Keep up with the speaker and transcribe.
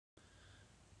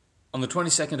On the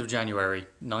 22nd of January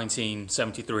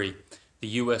 1973, the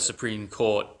US Supreme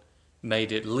Court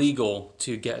made it legal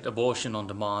to get abortion on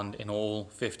demand in all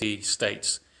 50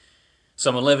 states.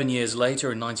 Some 11 years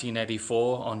later, in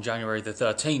 1984, on January the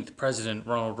 13th, President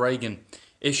Ronald Reagan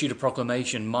issued a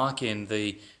proclamation marking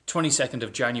the 22nd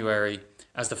of January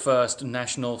as the first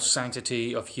National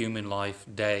Sanctity of Human Life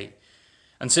Day.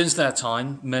 And since that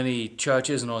time, many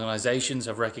churches and organizations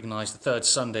have recognized the third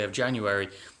Sunday of January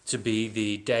to be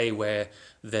the day where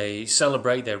they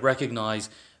celebrate, they recognize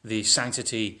the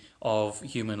sanctity of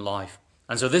human life.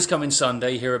 And so this coming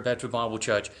Sunday here at Bedford Bible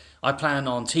Church, I plan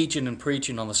on teaching and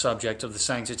preaching on the subject of the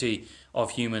sanctity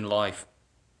of human life.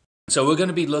 So we're going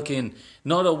to be looking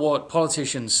not at what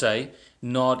politicians say,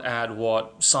 not at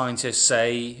what scientists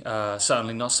say,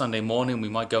 certainly not Sunday morning. We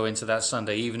might go into that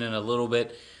Sunday evening a little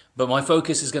bit. But my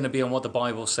focus is going to be on what the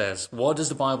Bible says. What does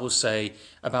the Bible say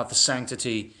about the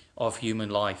sanctity of human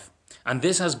life? And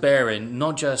this has bearing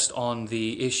not just on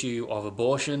the issue of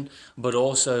abortion, but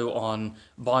also on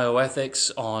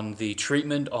bioethics, on the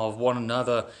treatment of one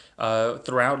another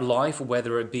throughout life,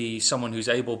 whether it be someone who's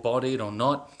able-bodied or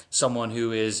not, someone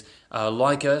who is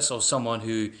like us, or someone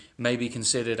who may be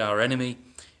considered our enemy.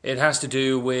 It has to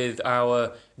do with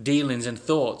our dealings and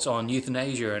thoughts on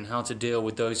euthanasia and how to deal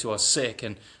with those who are sick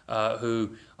and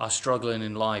who are struggling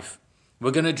in life.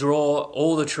 We're going to draw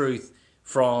all the truth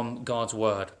from God's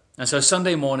Word. And so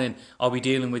Sunday morning, I'll be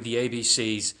dealing with the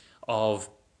ABCs of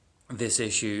this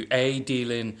issue. A,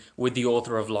 dealing with the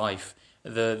author of life.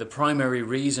 The primary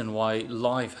reason why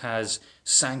life has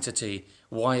sanctity,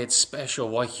 why it's special,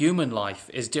 why human life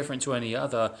is different to any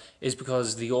other, is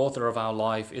because the author of our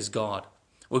life is God.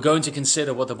 We're going to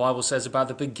consider what the Bible says about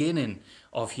the beginning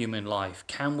of human life.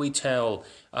 Can we tell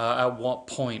at what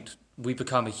point we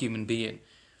become a human being?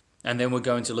 And then we're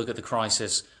going to look at the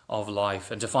crisis of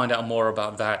life. And to find out more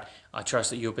about that, I trust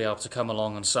that you'll be able to come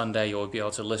along on Sunday or be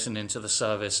able to listen into the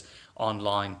service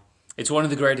online. It's one of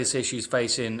the greatest issues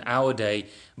facing our day,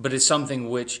 but it's something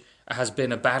which has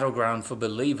been a battleground for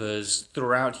believers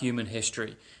throughout human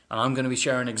history. And I'm going to be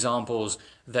sharing examples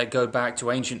that go back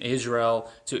to ancient Israel,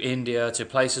 to India, to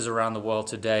places around the world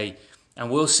today.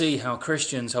 And we'll see how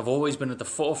Christians have always been at the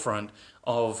forefront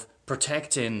of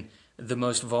protecting the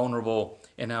most vulnerable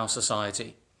in our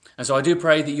society. And so I do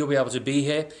pray that you'll be able to be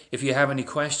here. If you have any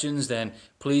questions, then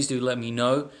please do let me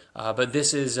know. But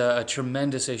this is a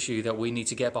tremendous issue that we need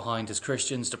to get behind as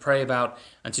Christians, to pray about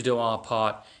and to do our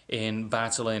part in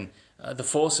battling the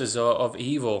forces of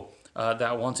evil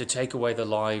that want to take away the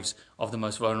lives of the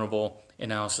most vulnerable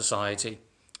in our society.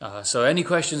 So any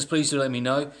questions, please do let me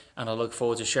know. And I look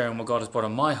forward to sharing what God has put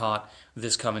on my heart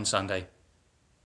this coming Sunday.